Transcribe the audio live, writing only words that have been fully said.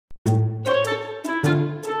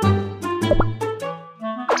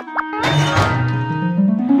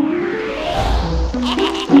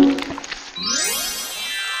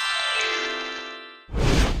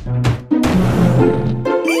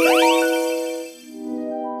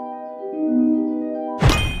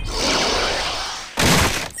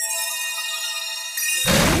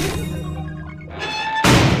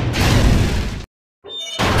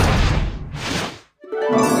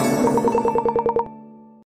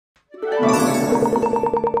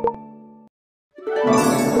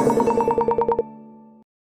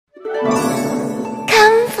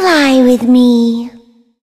with me.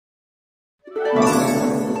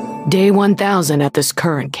 Day 1000 at this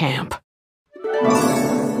current camp.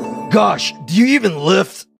 Gosh, do you even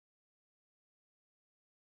lift?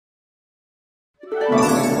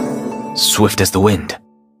 Swift as the wind.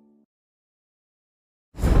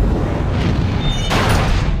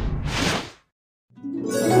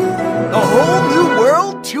 A whole new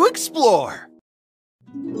world to explore.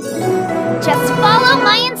 Just follow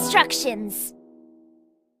my instructions.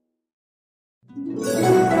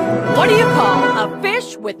 What do you call a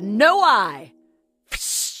fish with no eye?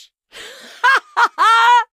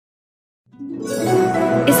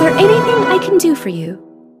 Is there anything I can do for you?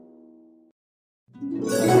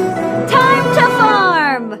 Time to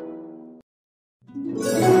farm!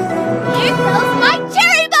 Here goes my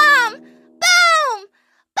cherry bomb! Boom!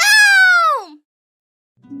 Boom!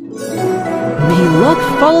 May luck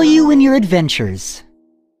follow you in your adventures.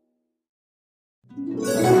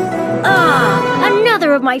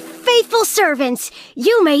 Another of my faithful servants.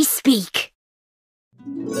 You may speak.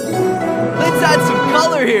 Let's add some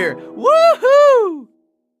color here. Woohoo!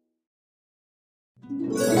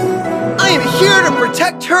 I am here to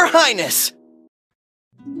protect Her Highness.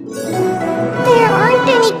 There aren't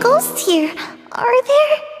any ghosts here, are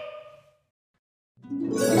there?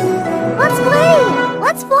 Let's play!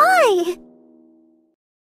 Let's fly!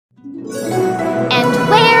 And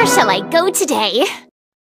where shall I go today?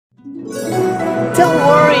 Don't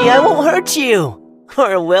worry, I won't hurt you.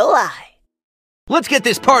 Or will I? Let's get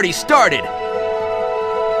this party started.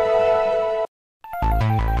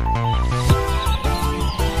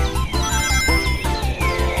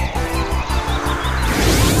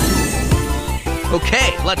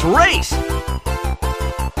 Okay, let's race!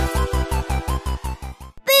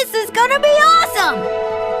 This is gonna be awesome!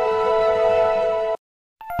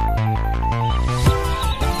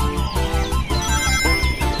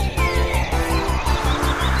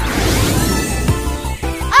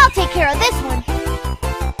 I'll take care of this one.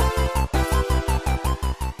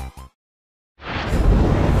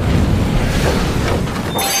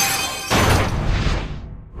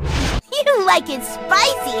 You like it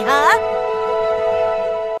spicy, huh?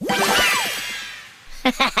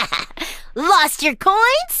 Lost your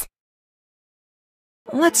coins?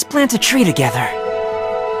 Let's plant a tree together.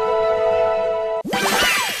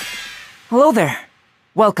 Hello there.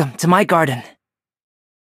 Welcome to my garden.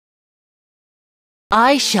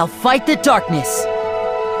 I shall fight the darkness.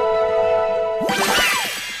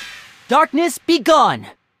 Darkness, be gone!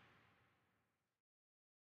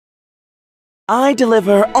 I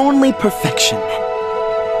deliver only perfection.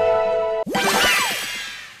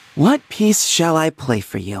 What piece shall I play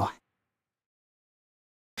for you?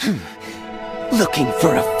 Looking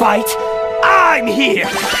for a fight? I'm here!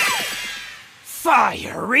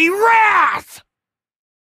 Fiery wrath!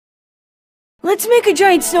 Let's make a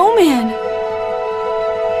giant snowman.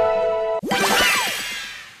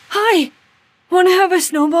 Hi! Wanna have a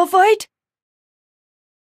snowball fight?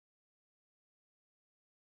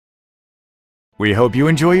 We hope you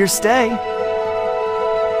enjoy your stay.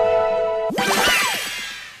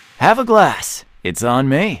 Have a glass. It's on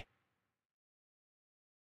me.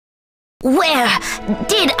 Where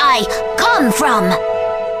did I come from?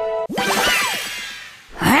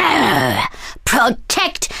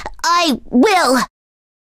 Protect I will!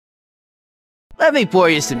 Let me pour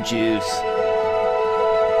you some juice.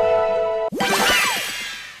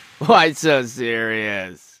 Why so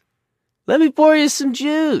serious? Let me pour you some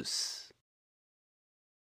juice.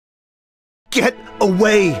 Get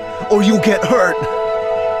away, or you'll get hurt!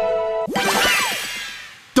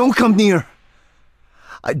 Don't come near!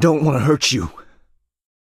 I don't want to hurt you.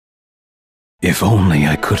 If only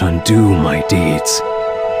I could undo my deeds.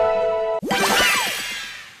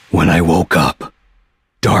 When I woke up,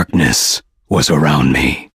 darkness was around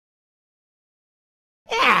me.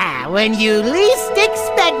 When you least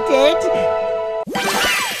expect it.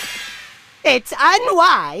 It's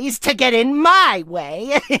unwise to get in my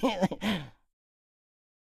way.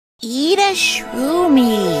 Eat a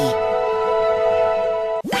shroomy.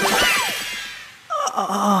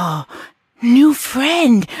 Oh, new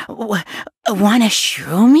friend. Wanna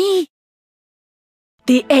shroomy?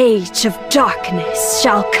 The age of darkness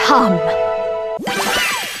shall come.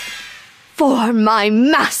 For my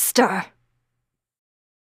master.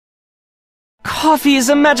 Coffee is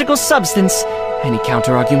a magical substance. Any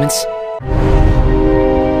counter-arguments?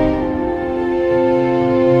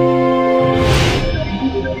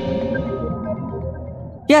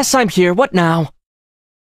 Yes, I'm here. What now?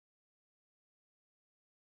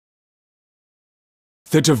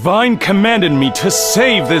 The Divine commanded me to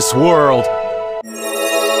save this world.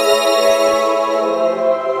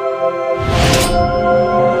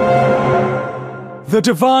 The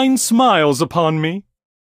divine smiles upon me.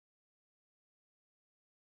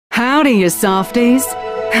 Howdy, you softies.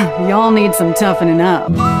 Y'all need some toughening up.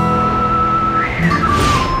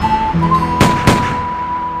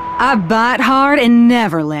 I bite hard and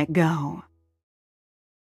never let go.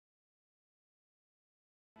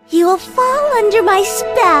 You will fall under my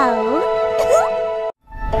spell.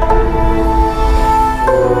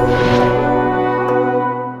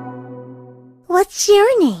 What's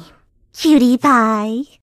your name, cutie pie?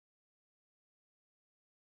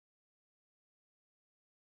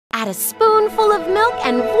 Add a spoonful of milk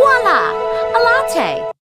and voila! A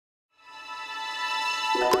latte!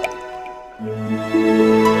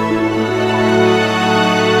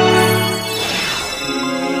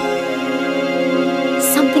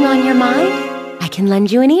 Something on your mind? I can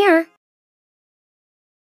lend you an ear.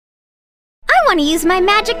 I want to use my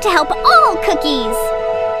magic to help all cookies.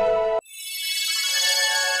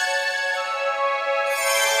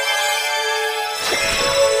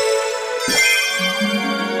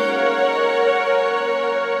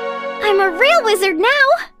 I'm a real wizard now!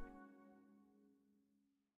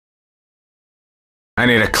 I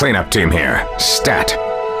need a cleanup team here. Stat.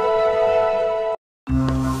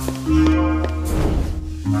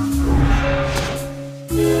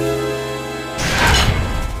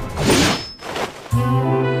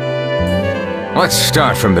 Let's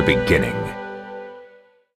start from the beginning.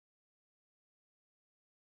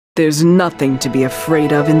 There's nothing to be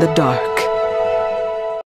afraid of in the dark.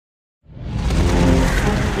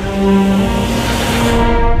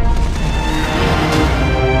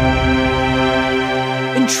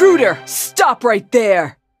 Intruder! Stop right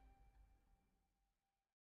there!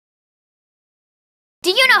 Do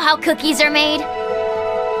you know how cookies are made?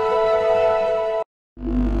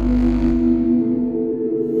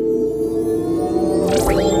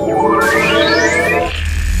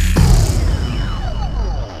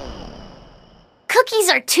 Cookies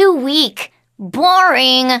are too weak.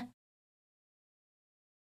 Boring.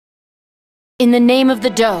 In the name of the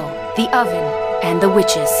dough, the oven, and the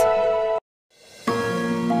witches.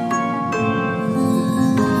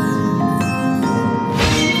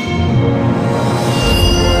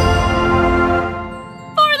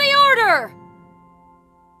 For the order!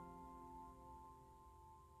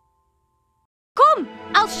 Come,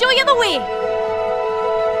 I'll show you the way!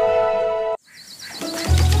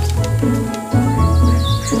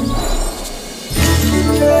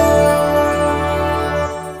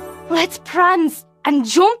 Let's prance and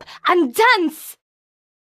jump and dance!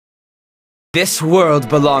 This world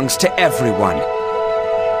belongs to everyone.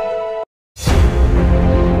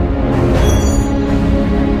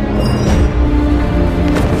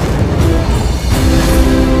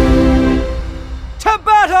 To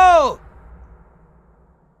battle!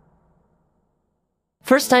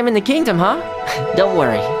 First time in the kingdom, huh? Don't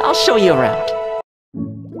worry, I'll show you around.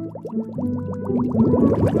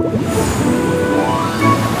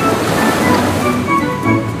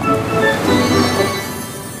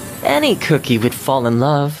 Any cookie would fall in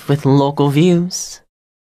love with local views.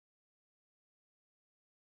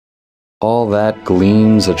 All that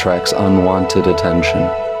gleams attracts unwanted attention.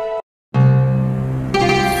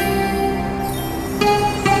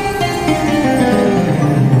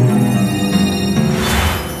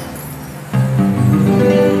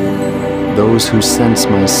 Those who sense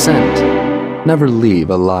my scent never leave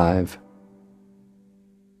alive.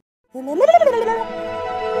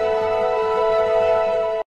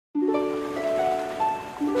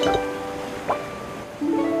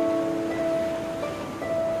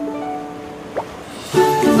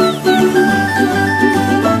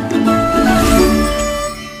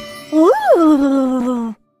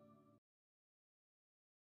 Ooh.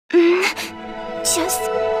 Just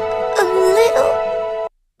a little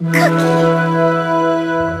cookie.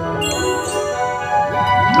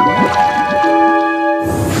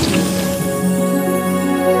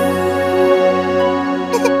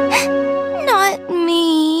 Not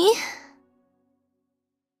me.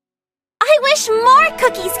 I wish more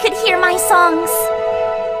cookies could hear my songs.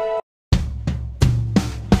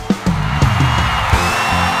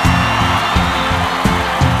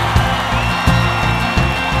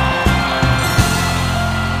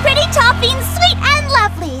 Topping sweet and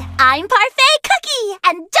lovely. I'm Parfait Cookie,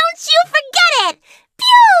 and don't you forget it!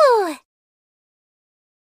 Pew!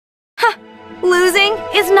 Ha! Losing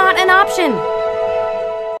is not an option.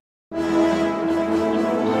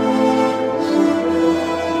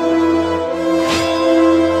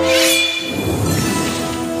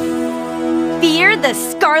 Fear the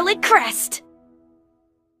Scarlet Crest.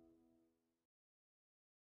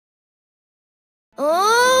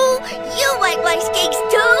 Oh, you like my cakes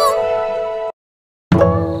too?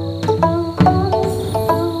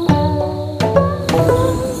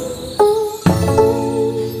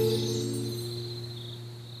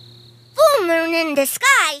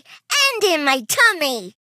 my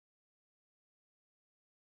tummy!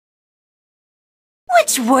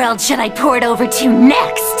 Which world should I port over to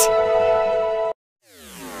next?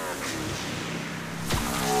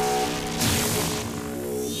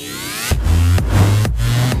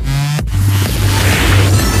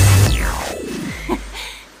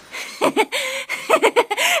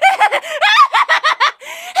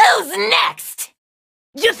 Who's next?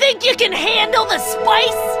 You think you can handle the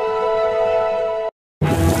spice?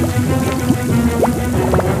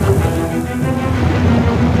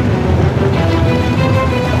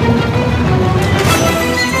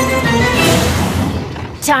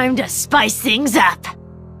 Time to spice things up.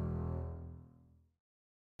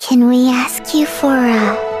 Can we ask you for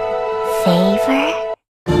a favor?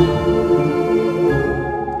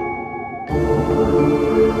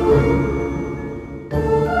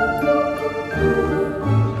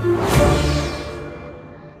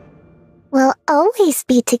 We'll always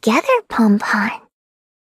be together, Pompon.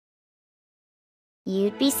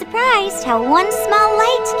 You'd be surprised how one small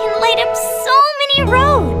light can light up so many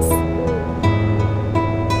roads.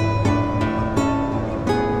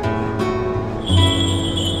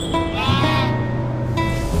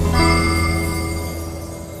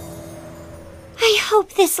 I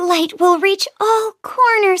hope this light will reach all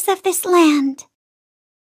corners of this land.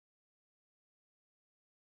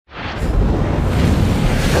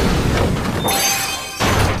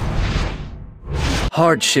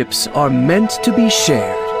 Hardships are meant to be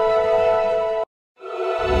shared.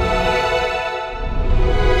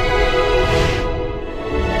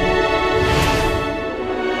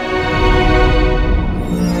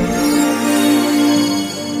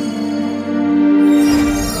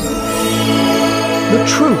 The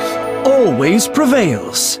truth always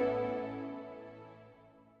prevails.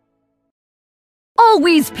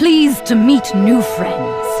 Always pleased to meet new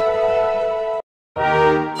friends.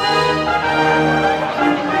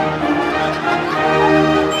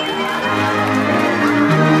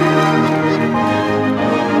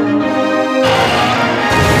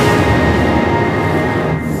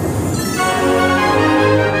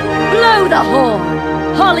 Blow the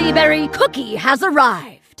horn! Hollyberry Cookie has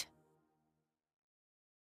arrived!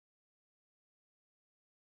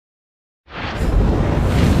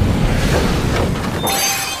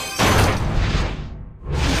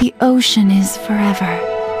 The ocean is forever.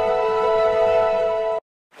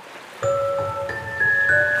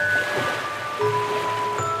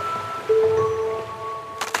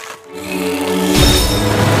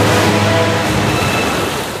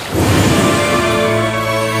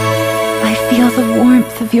 I feel the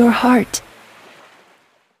warmth of your heart.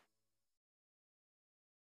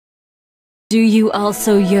 Do you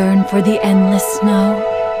also yearn for the endless snow?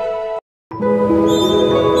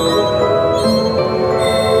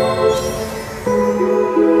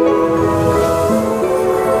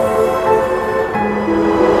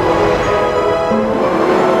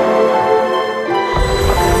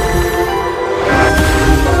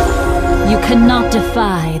 You cannot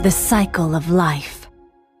defy the cycle of life.